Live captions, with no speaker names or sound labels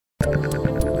All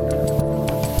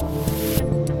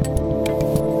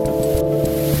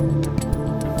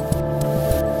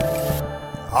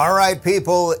right,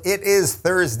 people, it is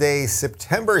Thursday,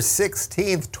 September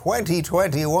 16th,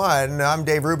 2021. I'm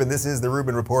Dave Rubin. This is the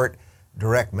Rubin Report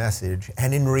direct message.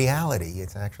 And in reality,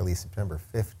 it's actually September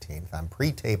 15th. I'm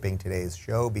pre-taping today's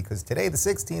show because today, the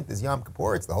 16th, is Yom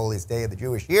Kippur. It's the holiest day of the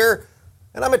Jewish year.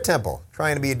 And I'm at temple,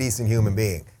 trying to be a decent human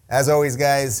being. As always,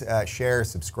 guys, share,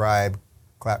 subscribe,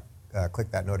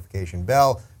 click that notification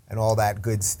bell, and all that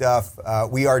good stuff.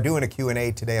 We are doing a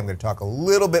Q&A today. I'm going to talk a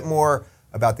little bit more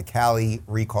about the Cali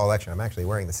recall election. I'm actually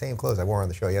wearing the same clothes I wore on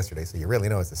the show yesterday, so you really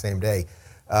know it's the same day.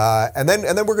 And then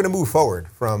we're going to move forward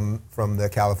from the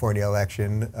California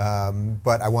election.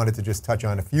 But I wanted to just touch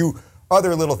on a few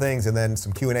other little things, and then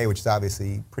some Q&A, which is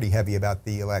obviously pretty heavy about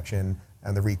the election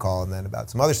and the recall, and then about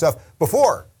some other stuff.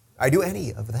 Before I do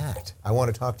any of that, I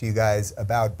want to talk to you guys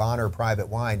about Bonner Private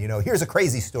Wine. You know, here's a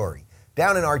crazy story.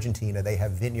 Down in Argentina, they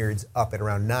have vineyards up at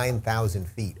around 9,000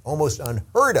 feet, almost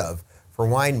unheard of for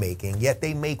winemaking, yet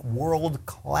they make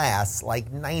world-class,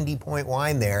 like 90-point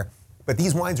wine there. But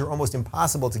these wines are almost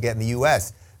impossible to get in the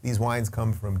U.S. These wines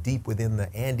come from deep within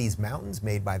the Andes Mountains,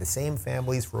 made by the same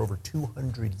families for over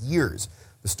 200 years.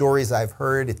 The stories I've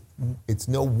heard, it's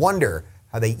no wonder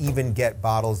how they even get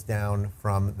bottles down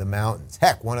from the mountains.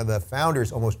 Heck, one of the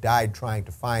founders almost died trying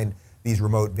to find these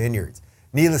remote vineyards.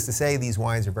 Needless to say, these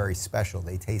wines are very special.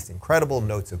 They taste incredible,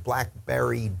 notes of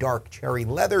blackberry, dark cherry,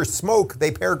 leather, smoke.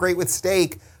 They pair great with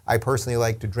steak. I personally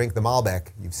like to drink the Malbec.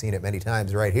 You've seen it many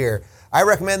times right here. I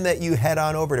recommend that you head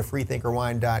on over to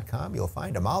freethinkerwine.com. You'll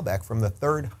find a Malbec from the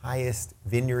third highest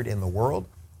vineyard in the world.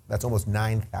 That's almost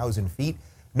 9,000 feet.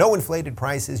 No inflated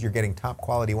prices. You're getting top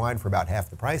quality wine for about half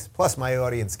the price. Plus, my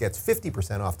audience gets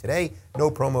 50% off today. No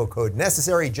promo code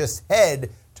necessary. Just head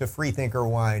to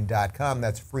freethinkerwine.com.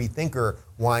 That's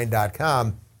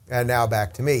freethinkerwine.com. And now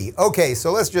back to me. Okay,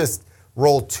 so let's just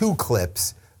roll two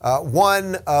clips.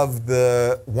 One of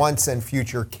the once and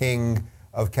future king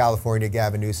of California,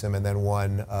 Gavin Newsom, and then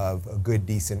one of a good,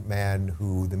 decent man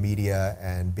who the media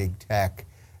and big tech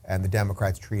and the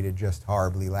Democrats treated just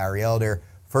horribly, Larry Elder.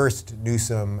 First,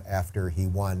 Newsom after he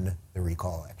won the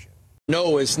recall election.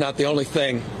 No is not the only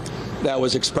thing that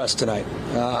was expressed tonight.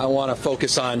 I want to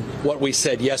focus on what we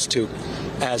said yes to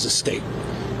as a state.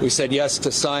 We said yes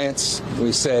to science.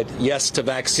 We said yes to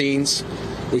vaccines.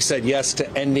 We said yes to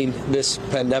ending this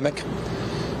pandemic.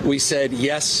 We said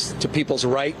yes to people's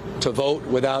right to vote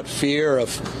without fear of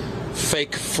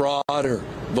fake fraud or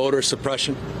voter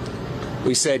suppression.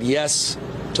 We said yes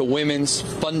to women's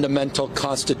fundamental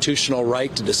constitutional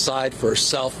right to decide for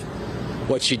herself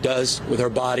what she does with her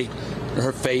body,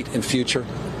 her fate and future.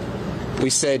 We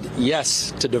said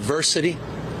yes to diversity.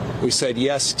 We said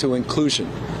yes to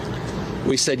inclusion.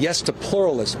 We said yes to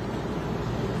pluralism.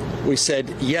 We said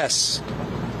yes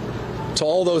to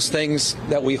all those things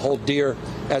that we hold dear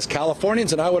as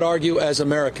Californians, and I would argue as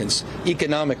Americans: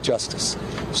 economic justice,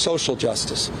 social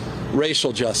justice,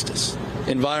 racial justice,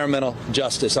 environmental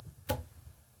justice.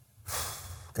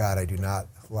 God, I do not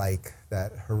like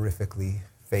that horrifically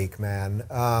fake man.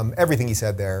 Everything he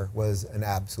said there was an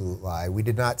absolute lie. We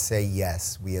did not say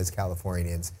yes, we as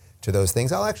Californians, to those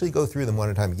things. I'll actually go through them one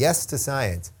at a time. Yes to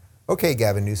science. Okay,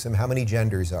 Gavin Newsom, how many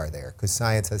genders are there? Because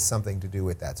science has something to do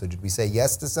with that. So did we say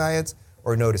yes to science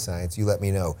or no to science? You let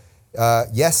me know.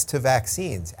 Yes to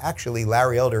vaccines. Actually,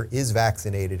 Larry Elder is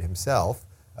vaccinated himself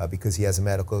because he has a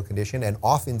medical condition, and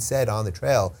often said on the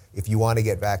trail, if you want to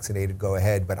get vaccinated, go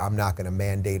ahead, but I'm not going to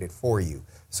mandate it for you.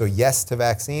 So yes to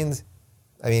vaccines.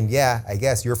 I mean, yeah, I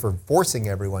guess you're for forcing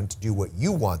everyone to do what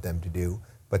you want them to do,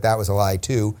 but that was a lie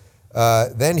too.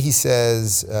 Then he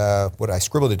says, I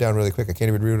scribbled it down really quick. I can't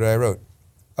even read what I wrote.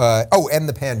 End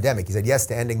the pandemic. He said yes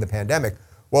to ending the pandemic.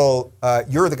 Well,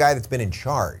 you're the guy that's been in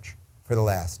charge for the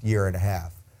last year and a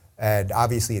half. And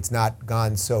obviously it's not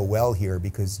gone so well here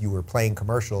because you were playing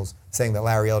commercials saying that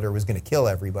Larry Elder was going to kill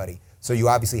everybody. So you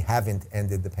obviously haven't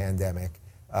ended the pandemic.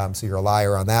 So you're a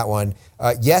liar on that one.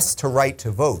 Yes to right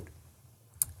to vote.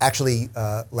 Actually,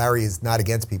 Larry is not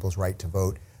against people's right to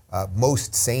vote.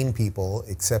 Most sane people,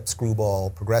 except screwball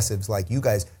progressives like you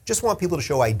guys, just want people to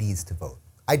show IDs to vote.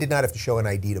 I did not have to show an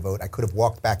ID to vote. I could have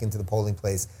walked back into the polling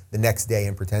place the next day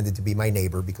and pretended to be my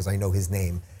neighbor because I know his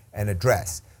name and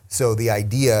address. So the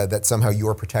idea that somehow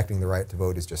you're protecting the right to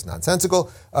vote is just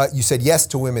nonsensical. You said yes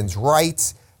to women's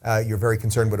rights. You're very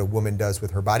concerned what a woman does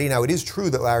with her body. Now, it is true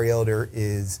that Larry Elder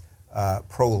is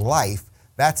pro-life.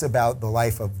 That's about the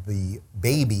life of the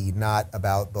baby, not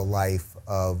about the life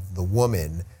of the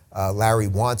woman. Larry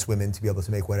wants women to be able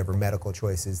to make whatever medical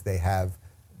choices they have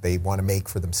they want to make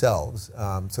for themselves.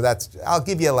 So I'll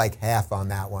give you like half on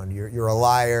that one. You're a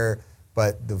liar,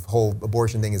 but the whole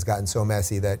abortion thing has gotten so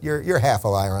messy that you're half a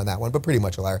liar on that one, but pretty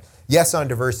much a liar. Yes on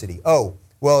diversity. Oh,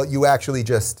 well, you actually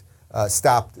just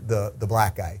stopped the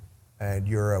black guy, and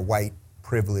you're a white,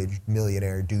 privileged,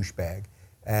 millionaire douchebag,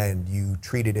 and you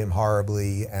treated him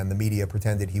horribly, and the media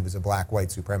pretended he was a black white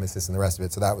supremacist and the rest of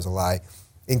it, so that was a lie.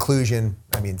 Inclusion,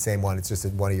 I mean, same one, it's just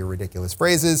one of your ridiculous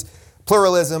phrases.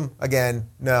 Pluralism, again,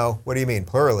 no. What do you mean?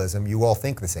 Pluralism, you all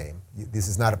think the same. This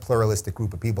is not a pluralistic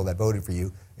group of people that voted for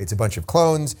you. It's a bunch of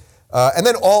clones. And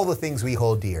then all the things we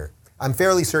hold dear. I'm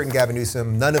fairly certain, Gavin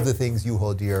Newsom, none of the things you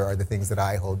hold dear are the things that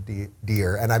I hold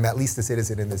dear, and I'm at least a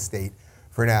citizen in this state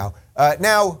for now.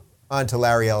 Now, on to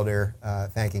Larry Elder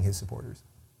thanking his supporters.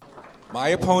 My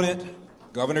opponent,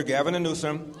 Governor Gavin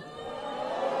Newsom,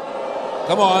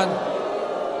 come on,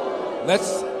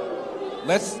 let's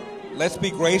be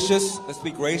gracious. Let's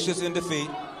be gracious in defeat.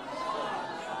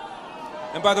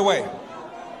 And by the way,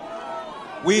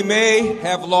 we may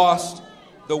have lost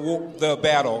the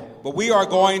battle, but we are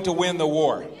going to win the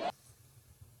war.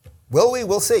 Will we?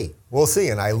 We'll see. We'll see.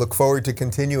 And I look forward to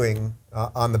continuing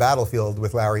on the battlefield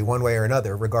with Larry one way or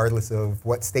another, regardless of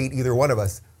what state either one of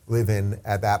us live in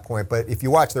at that point. But if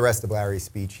you watch the rest of Larry's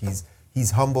speech,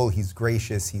 he's humble, he's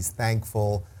gracious, he's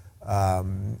thankful.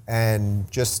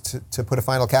 And just to put a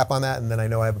final cap on that, and then I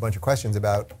know I have a bunch of questions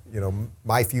about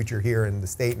my future here in the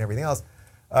state and everything else.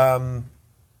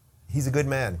 He's a good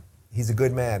man. He's a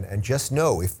good man. And just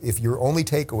know, if your only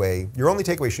takeaway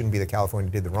shouldn't be that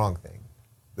California did the wrong thing.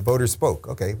 The voters spoke.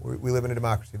 Okay, we live in a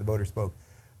democracy. The voters spoke.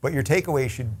 But your takeaway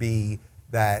should be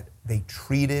that they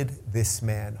treated this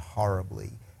man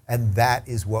horribly. And that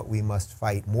is what we must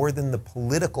fight, more than the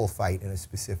political fight in a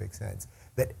specific sense.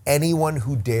 That anyone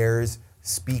who dares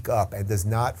speak up and does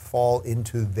not fall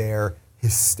into their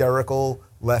hysterical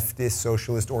leftist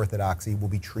socialist orthodoxy will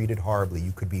be treated horribly.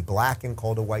 You could be black and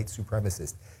called a white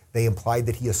supremacist. They implied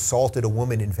that he assaulted a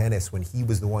woman in Venice when he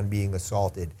was the one being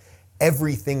assaulted.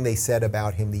 Everything they said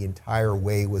about him the entire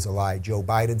way was a lie. Joe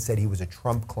Biden said he was a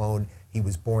Trump clone. He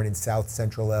was born in South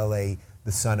Central LA,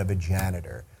 the son of a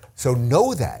janitor. So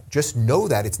know that. Just know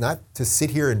that. It's not to sit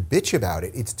here and bitch about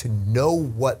it. It's to know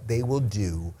what they will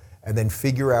do and then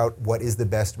figure out what is the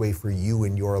best way for you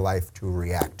in your life to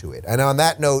react to it. And on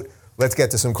that note, let's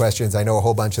get to some questions. I know a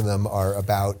whole bunch of them are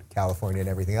about California and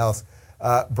everything else.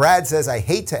 Brad says, I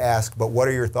hate to ask, but what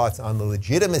are your thoughts on the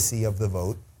legitimacy of the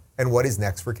vote and what is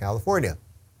next for California?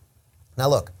 Now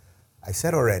look, I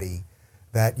said already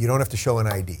that you don't have to show an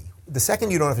ID. The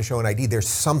second you don't have to show an ID, there's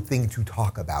something to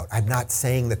talk about. I'm not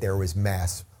saying that there was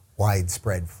mass,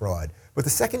 widespread fraud. But the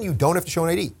second you don't have to show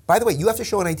an ID, by the way, you have to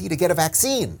show an ID to get a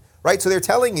vaccine, right? So they're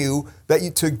telling you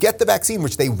that to get the vaccine,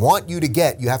 which they want you to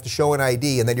get, you have to show an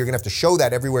ID, and then you're gonna have to show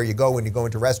that everywhere you go when you go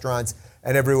into restaurants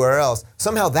and everywhere else.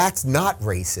 Somehow that's not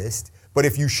racist. But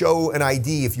if you show an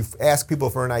ID, if you ask people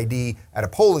for an ID at a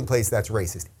polling place, that's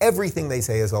racist. Everything they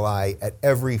say is a lie at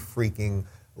every freaking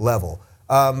level.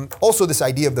 Also, this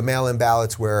idea of the mail-in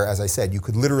ballots where, as I said, you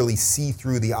could literally see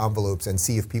through the envelopes and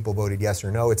see if people voted yes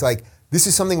or no. It's like, this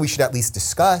is something we should at least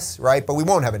discuss, right? But we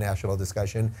won't have a national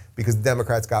discussion because the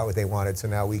Democrats got what they wanted, so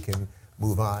now we can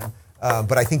move on.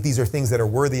 But I think these are things that are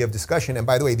worthy of discussion. And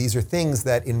by the way, these are things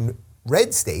that in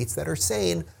red states that are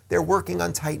saying they're working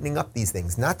on tightening up these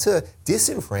things, not to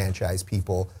disenfranchise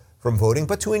people from voting,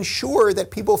 but to ensure that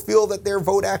people feel that their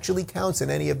vote actually counts and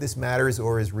any of this matters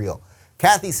or is real.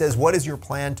 Kathy says, what is your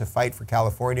plan to fight for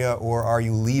California, or are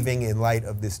you leaving in light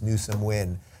of this Newsom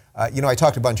win? I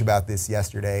talked a bunch about this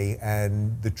yesterday,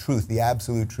 and the truth, the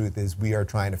absolute truth is we are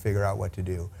trying to figure out what to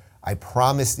do. I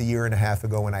promised a year and a half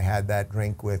ago when I had that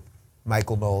drink with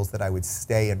Michael Knowles that I would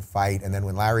stay and fight, and then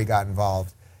when Larry got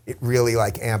involved, it really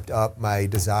amped up my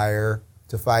desire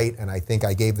to fight, and I think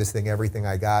I gave this thing everything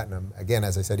I got, and again,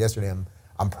 as I said yesterday,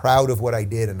 I'm proud of what I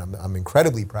did, and I'm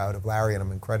incredibly proud of Larry, and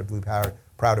I'm incredibly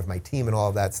proud of my team and all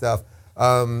of that stuff.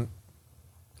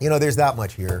 There's not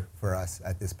much here for us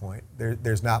at this point.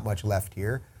 There's not much left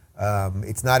here.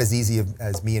 It's not as easy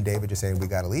as me and David just saying we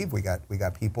got to leave. We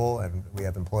got people and we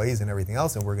have employees and everything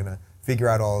else, and we're going to figure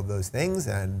out all of those things.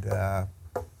 And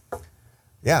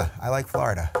I like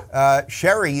Florida.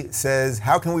 Sherry says,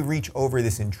 how can we reach over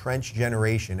this entrenched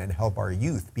generation and help our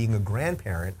youth? Being a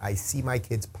grandparent, I see my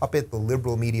kids puppet the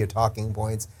liberal media talking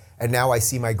points, and now I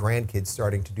see my grandkids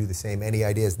starting to do the same. Any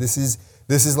ideas? This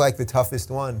is like the toughest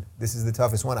one. This is the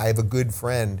toughest one. I have a good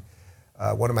friend,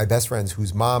 one of my best friends,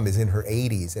 whose mom is in her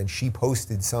 80s, and she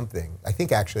posted something. I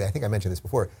think I mentioned this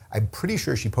before. I'm pretty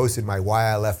sure she posted my Why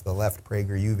I Left the Left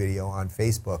PragerU video on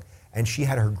Facebook, and she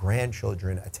had her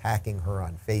grandchildren attacking her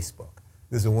on Facebook.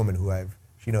 This is a woman who I've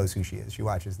She knows who she is. She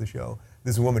watches the show.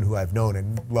 This is a woman who I've known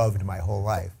and loved my whole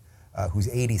life, who's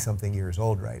 80-something years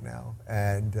old right now.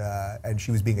 And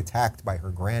she was being attacked by her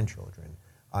grandchildren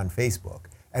on Facebook.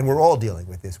 And we're all dealing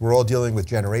with this. We're all dealing with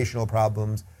generational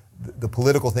problems, the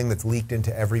political thing that's leaked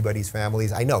into everybody's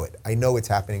families. I know it. I know it's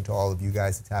happening to all of you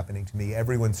guys. It's happening to me.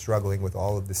 Everyone's struggling with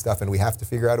all of this stuff, and we have to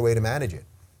figure out a way to manage it.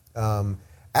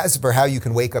 As for how you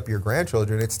can wake up your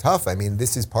grandchildren, it's tough. I mean,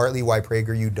 this is partly why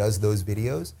PragerU does those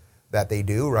videos that they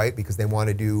do, right? Because they want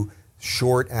to do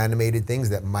short animated things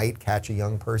that might catch a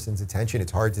young person's attention.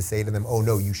 It's hard to say to them, oh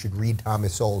no, you should read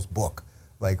Thomas Sowell's book.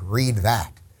 Like, read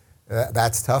that.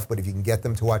 That's tough, but if you can get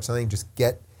them to watch something, just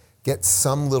get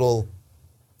some little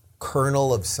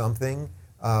kernel of something.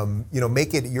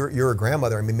 Make it, you're a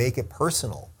grandmother, I mean, make it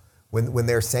personal. When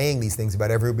they're saying these things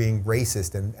about everyone being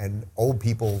racist and old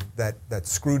people that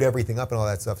screwed everything up and all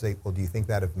that stuff, say, well, do you think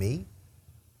that of me?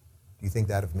 Do you think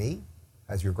that of me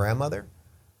as your grandmother?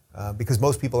 Because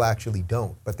most people actually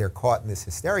don't, but they're caught in this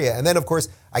hysteria. And then, of course,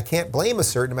 I can't blame a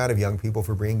certain amount of young people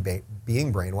for being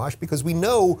brainwashed, because we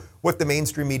know what the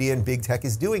mainstream media and big tech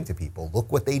is doing to people. Look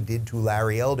what they did to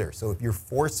Larry Elder. So if you're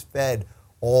force-fed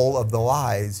all of the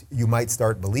lies, you might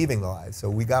start believing the lies. So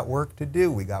we got work to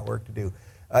do.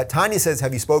 Tanya says,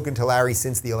 have you spoken to Larry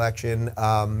since the election?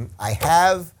 I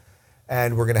have,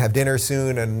 and we're going to have dinner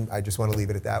soon, and I just want to leave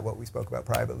it at that. What we spoke about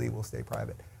privately will stay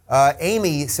private.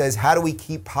 Amy says, how do we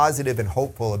keep positive and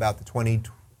hopeful about the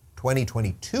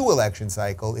 2022 election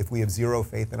cycle if we have zero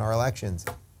faith in our elections?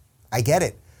 I get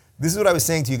it. This is what I was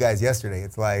saying to you guys yesterday.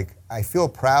 It's like, I feel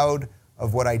proud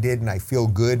of what I did and I feel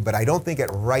good, but I don't think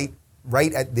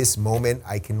right at this moment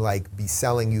I can like be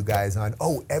selling you guys on,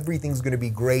 oh, everything's going to be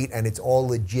great and it's all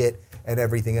legit and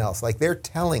everything else. Like, they're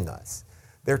telling us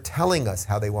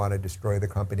how they want to destroy the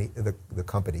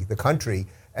country,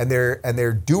 and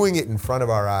they're doing it in front of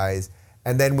our eyes.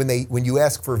 And then when you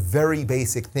ask for very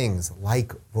basic things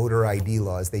like voter ID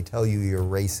laws, they tell you you're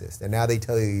racist, and now they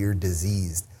tell you you're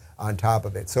diseased on top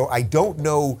of it. So I don't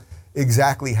know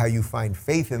exactly how you find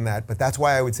faith in that, but that's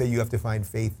why I would say you have to find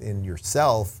faith in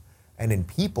yourself and in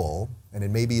people, and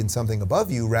in maybe in something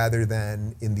above you rather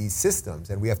than in these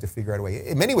systems. And we have to figure out a way.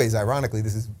 In many ways, ironically,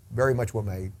 this is very much what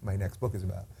my next book is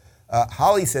about.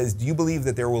 Holly says, do you believe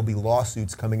that there will be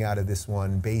lawsuits coming out of this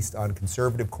one based on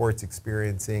conservative courts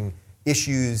experiencing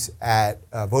issues at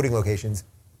voting locations?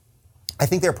 I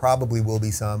think there probably will be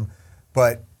some,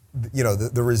 but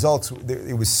the results,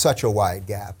 it was such a wide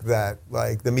gap that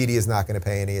like the media is not going to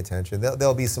pay any attention.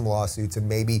 There'll be some lawsuits, and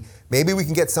maybe we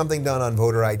can get something done on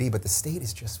voter ID, but the state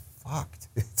is just fucked.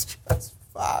 It's just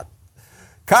fucked.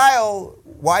 Kyle,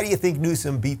 why do you think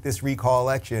Newsom beat this recall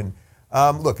election?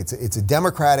 Look, it's a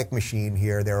Democratic machine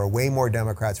here. There are way more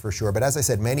Democrats for sure, but as I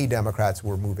said, many Democrats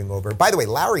were moving over. By the way,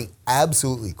 Larry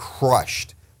absolutely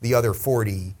crushed the other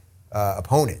 40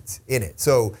 opponents in it.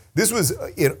 So this was,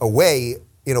 in a way,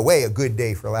 a good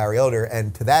day for Larry Elder,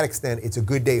 and to that extent, it's a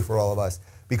good day for all of us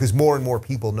because more and more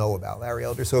people know about Larry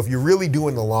Elder. So if you're really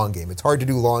doing the long game, it's hard to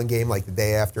do long game like the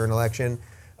day after an election,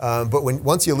 but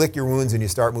once you lick your wounds and you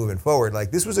start moving forward,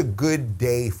 like this was a good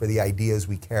day for the ideas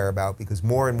we care about because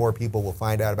more and more people will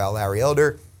find out about Larry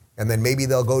Elder, and then maybe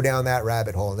they'll go down that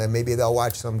rabbit hole, and then maybe they'll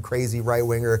watch some crazy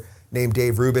right-winger named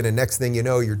Dave Rubin, and next thing you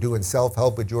know, you're doing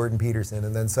self-help with Jordan Peterson,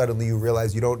 and then suddenly you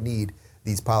realize you don't need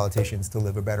these politicians to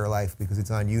live a better life because it's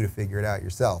on you to figure it out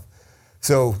yourself.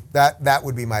 So that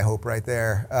would be my hope right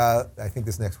there. I think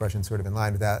this next question is sort of in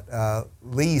line with that.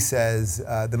 Lee says,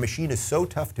 the machine is so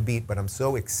tough to beat, but I'm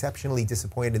so exceptionally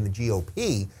disappointed in the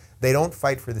GOP. They don't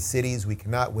fight for the cities. We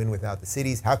cannot win without the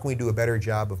cities. How can we do a better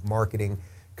job of marketing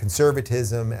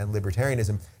conservatism and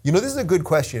libertarianism? This is a good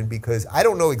question because I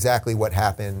don't know exactly what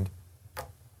happened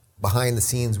behind the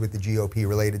scenes with the GOP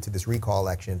related to this recall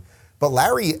election. But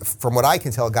Larry, from what I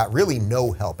can tell, got really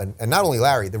no help. And not only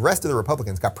Larry, the rest of the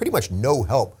Republicans got pretty much no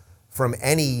help from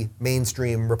any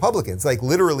mainstream Republicans. Like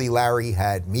literally Larry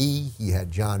had me, he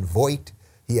had John Voight,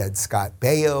 he had Scott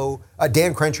Baio.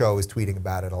 Dan Crenshaw was tweeting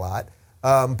about it a lot.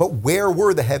 But where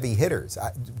were the heavy hitters?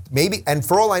 Maybe, and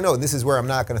for all I know, and this is where I'm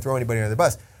not going to throw anybody under the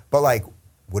bus, but like,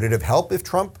 would it have helped if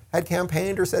Trump had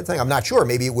campaigned or said something? I'm not sure.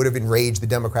 Maybe it would have enraged the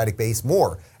Democratic base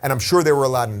more. And I'm sure there were a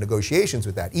lot of negotiations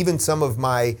with that. Even some of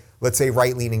my, let's say,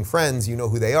 right-leaning friends, you know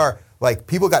who they are, like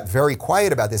people got very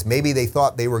quiet about this. Maybe they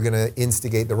thought they were going to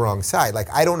instigate the wrong side. Like,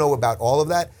 I don't know about all of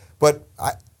that, but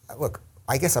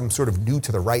I guess I'm sort of new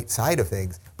to the right side of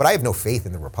things, but I have no faith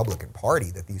in the Republican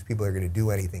Party that these people are going to do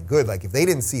anything good. Like if they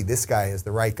didn't see this guy as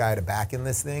the right guy to back in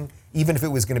this thing, even if it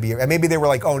was going to be, and maybe they were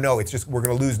like, oh no, it's just, we're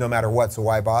going to lose no matter what, so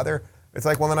why bother? It's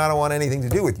like, well, then I don't want anything to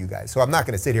do with you guys. So I'm not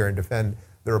going to sit here and defend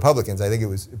the Republicans. I think it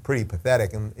was pretty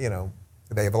pathetic, and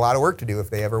they have a lot of work to do if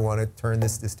they ever want to turn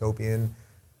this dystopian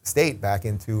state back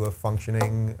into a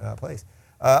functioning place.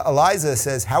 Eliza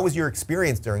says, how was your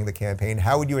experience during the campaign?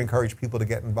 How would you encourage people to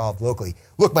get involved locally?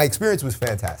 Look, my experience was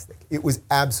fantastic. It was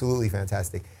absolutely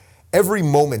fantastic. Every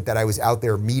moment that I was out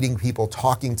there meeting people,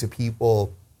 talking to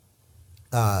people,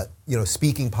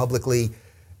 speaking publicly,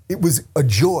 it was a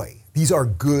joy. These are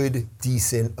good,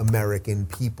 decent American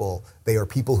people. They are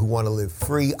people who want to live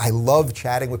free. I love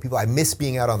chatting with people. I miss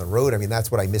being out on the road. I mean, that's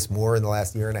what I miss more in the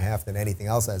last year and a half than anything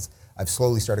else, as I've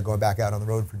slowly started going back out on the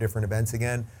road for different events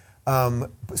again.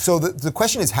 So the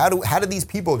question is, how do these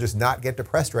people just not get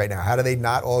depressed right now? How do they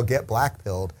not all get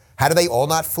black-pilled? How do they all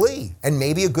not flee? And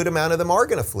maybe a good amount of them are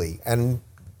going to flee. And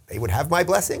they would have my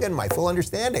blessing and my full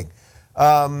understanding.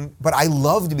 But I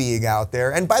loved being out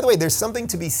there. And by the way, there's something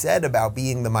to be said about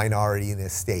being the minority in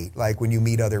this state. Like when you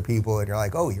meet other people and you're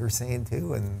like, oh, you're sane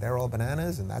too, and they're all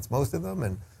bananas, and that's most of them,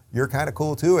 and you're kind of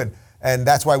cool too. And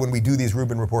that's why when we do these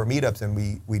Rubin Report meetups,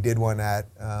 and we did one at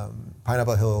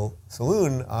Pineapple Hill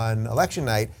Saloon on election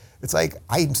night, it's like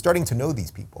I'm starting to know these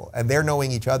people, and they're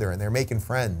knowing each other, and they're making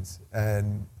friends,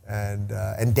 and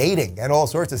dating, and all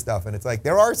sorts of stuff. And it's like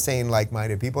there are sane,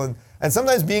 like-minded people, and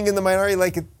sometimes being in the minority,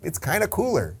 like it's kind of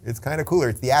cooler. It's kind of cooler.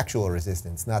 It's the actual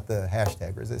resistance, not the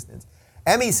hashtag resistance.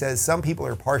 Emmy says some people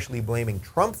are partially blaming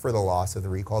Trump for the loss of the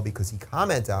recall because he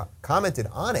commented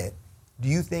on it. Do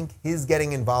you think his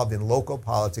getting involved in local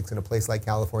politics in a place like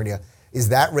California, is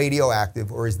that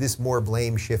radioactive, or is this more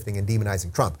blame shifting and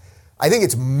demonizing Trump? I think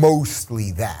it's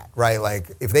mostly that, right?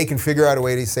 Like if they can figure out a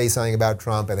way to say something about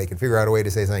Trump and they can figure out a way to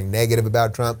say something negative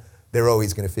about Trump, they're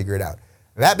always going to figure it out.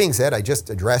 That being said, I just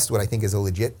addressed what I think is a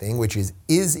legit thing, which is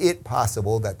it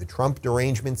possible that the Trump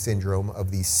derangement syndrome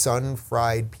of these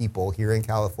sun-fried people here in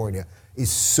California is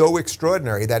so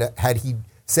extraordinary that had he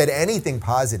said anything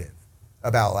positive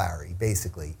about Larry,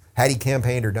 basically, had he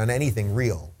campaigned or done anything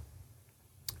real,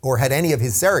 or had any of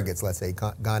his surrogates, let's say,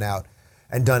 gone out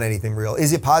and done anything real,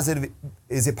 is it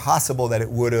possible that it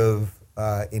would have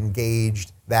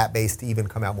engaged that base to even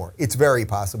come out more? It's very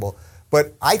possible.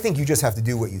 But I think you just have to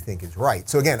do what you think is right.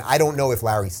 So again, I don't know if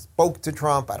Larry spoke to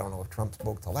Trump. I don't know if Trump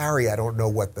spoke to Larry. I don't know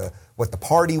what the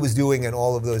party was doing and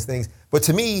all of those things. But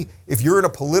to me, if you're in a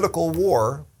political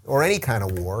war, or any kind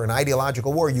of war, an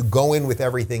ideological war, you go in with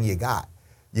everything you got.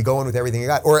 You go in with everything you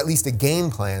got, or at least a game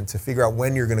plan to figure out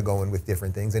when you're going to go in with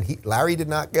different things. And Larry did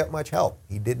not get much help.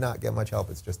 He did not get much help.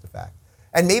 It's just a fact.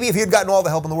 And maybe if he had gotten all the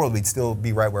help in the world, we'd still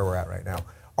be right where we're at right now.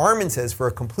 Armin says, for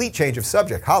a complete change of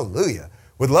subject, hallelujah,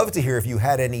 would love to hear if you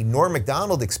had any Norm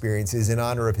Macdonald experiences in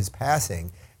honor of his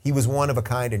passing. He was one of a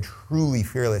kind and truly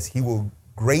fearless. He will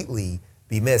greatly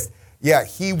be missed. Yeah,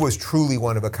 he was truly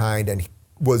one of a kind, and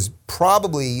was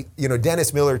probably,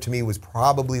 Dennis Miller to me was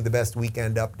probably the best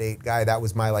Weekend Update guy. That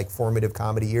was my formative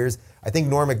comedy years. I think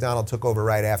Norm Macdonald took over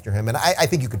right after him. And I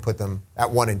think you could put them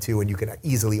at 1 and 2 and you could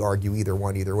easily argue either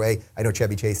one, either way. I know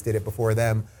Chevy Chase did it before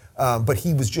them. But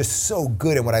he was just so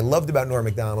good. And what I loved about Norm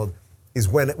Macdonald is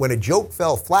when a joke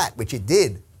fell flat, which it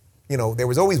did, there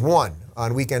was always one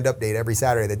on Weekend Update every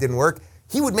Saturday that didn't work.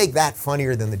 He would make that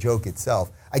funnier than the joke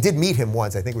itself. I did meet him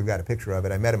once. I think we've got a picture of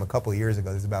it. I met him a couple of years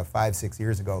ago. This is about 5-6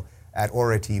 years ago at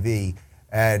Aura TV.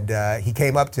 And he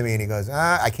came up to me and he goes,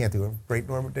 I can't do a great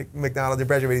Norm Macdonald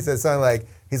impression, but he says something like,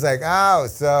 oh,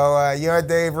 so you're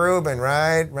Dave Rubin,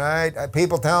 right?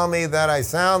 People tell me that I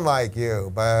sound like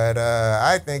you, but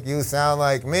I think you sound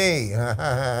like me.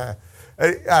 I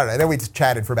don't know. Then we just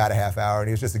chatted for about a half hour, and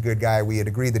he was just a good guy. We had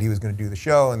agreed that he was going to do the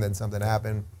show, and then something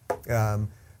happened.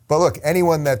 But look,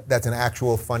 anyone that's an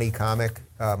actual funny comic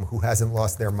who hasn't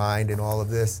lost their mind in all of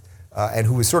this and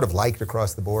who is sort of liked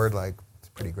across the board, it's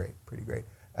pretty great.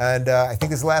 And I think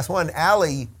this is the last one.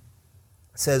 Allie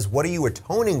says, what are you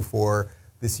atoning for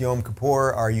this Yom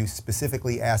Kippur? Are you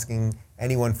specifically asking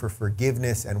anyone for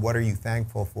forgiveness? And what are you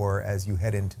thankful for as you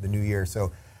head into the new year?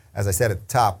 So as I said at the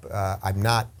top, I'm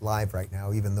not live right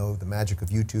now, even though the magic of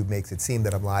YouTube makes it seem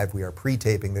that I'm live. We are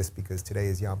pre-taping this because today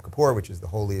is Yom Kippur, which is the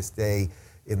holiest day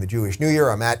in the Jewish New Year.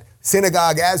 I'm at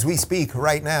synagogue as we speak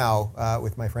right now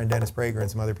with my friend Dennis Prager and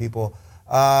some other people.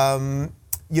 Well,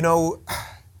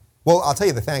 I'll tell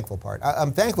you the thankful part.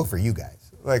 I'm thankful for you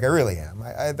guys. I really am.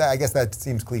 I guess that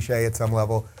seems cliche at some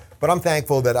level, but I'm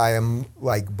thankful that I am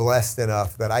blessed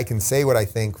enough that I can say what I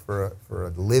think for a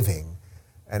living,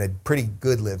 and a pretty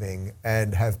good living,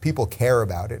 and have people care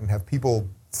about it and have people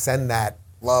send that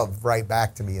love right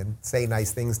back to me and say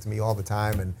nice things to me all the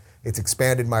time. And it's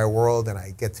expanded my world, and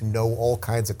I get to know all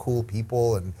kinds of cool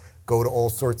people and go to all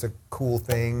sorts of cool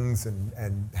things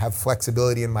and have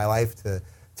flexibility in my life to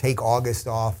take August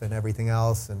off and everything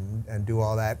else and do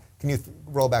all that. Can you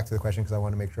roll back to the question, because I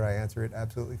want to make sure I answer it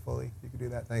absolutely fully? If you could do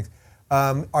that, thanks.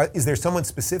 Is there someone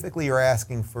specifically you're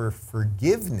asking for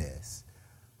forgiveness?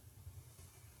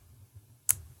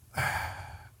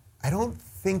 I don't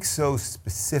think so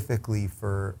specifically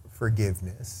for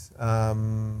forgiveness.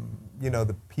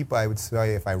 The people, I would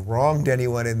say, if I wronged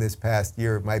anyone in this past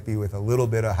year, it might be with a little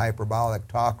bit of hyperbolic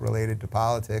talk related to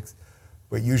politics.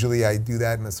 But usually I do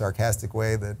that in a sarcastic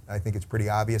way that I think it's pretty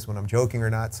obvious when I'm joking or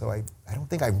not. So I don't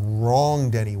think I've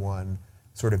wronged anyone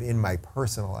sort of in my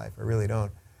personal life. I really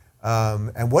don't.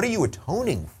 And what are you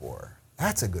atoning for?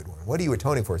 That's a good one. What are you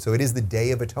atoning for? So it is the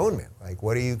Day of Atonement. Like,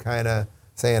 what are you kind of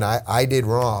saying, I did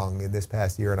wrong in this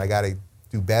past year and I got to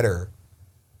do better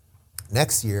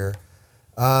next year?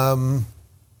 I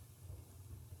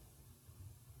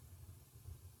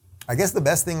guess the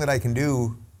best thing that I can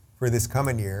do for this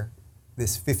coming year,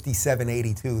 this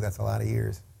 5782, that's a lot of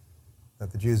years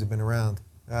that the Jews have been around.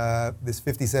 This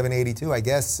 5782, I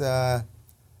guess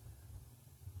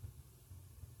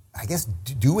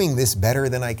doing this better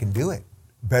than I can do it,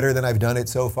 better than I've done it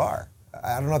so far.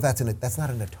 I don't know if that's not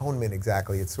an atonement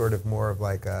exactly. It's sort of more of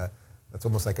like that's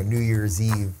almost like a New Year's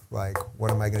Eve. Like, what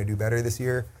am I going to do better this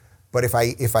year? But if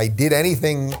I did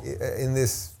anything in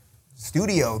this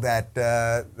studio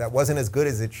that wasn't as good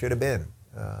as it should have been,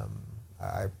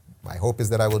 my hope is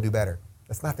that I will do better.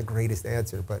 That's not the greatest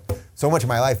answer, but so much of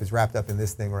my life is wrapped up in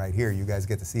this thing right here. You guys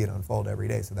get to see it unfold every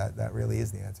day, so that really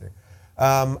is the answer.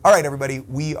 All right, everybody,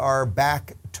 we are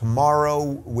back tomorrow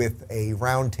with a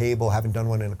roundtable. Haven't done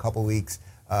one in a couple weeks,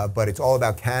 but it's all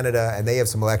about Canada, and they have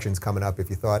some elections coming up.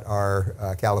 If you thought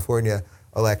our California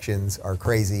elections are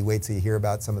crazy, wait till you hear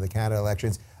about some of the Canada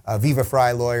elections. Viva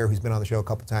Frei lawyer, who's been on the show a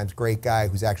couple times, great guy,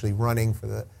 who's actually running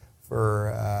for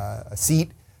a seat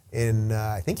in,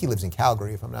 I think he lives in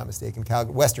Calgary, if I'm not mistaken,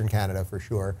 Western Canada for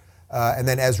sure. And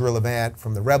then Ezra Levant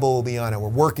from The Rebel will be on, and we're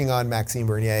working on Maxime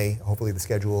Bernier. Hopefully the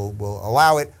schedule will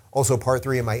allow it. Also, part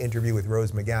 3 of my interview with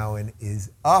Rose McGowan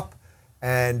is up.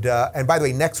 And by the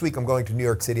way, next week I'm going to New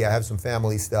York City. I have some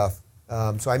family stuff.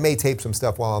 So I may tape some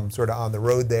stuff while I'm sort of on the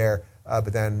road there,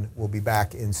 but then we'll be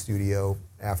back in studio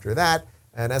after that.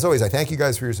 And as always, I thank you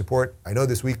guys for your support. I know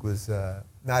this week was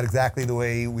not exactly the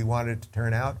way we wanted it to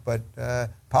turn out, but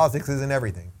politics isn't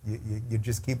everything. You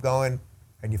just keep going,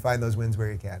 and you find those wins where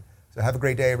you can. So have a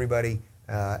great day, everybody.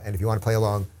 And if you want to play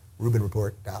along,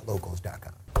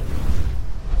 RubinReport.locals.com.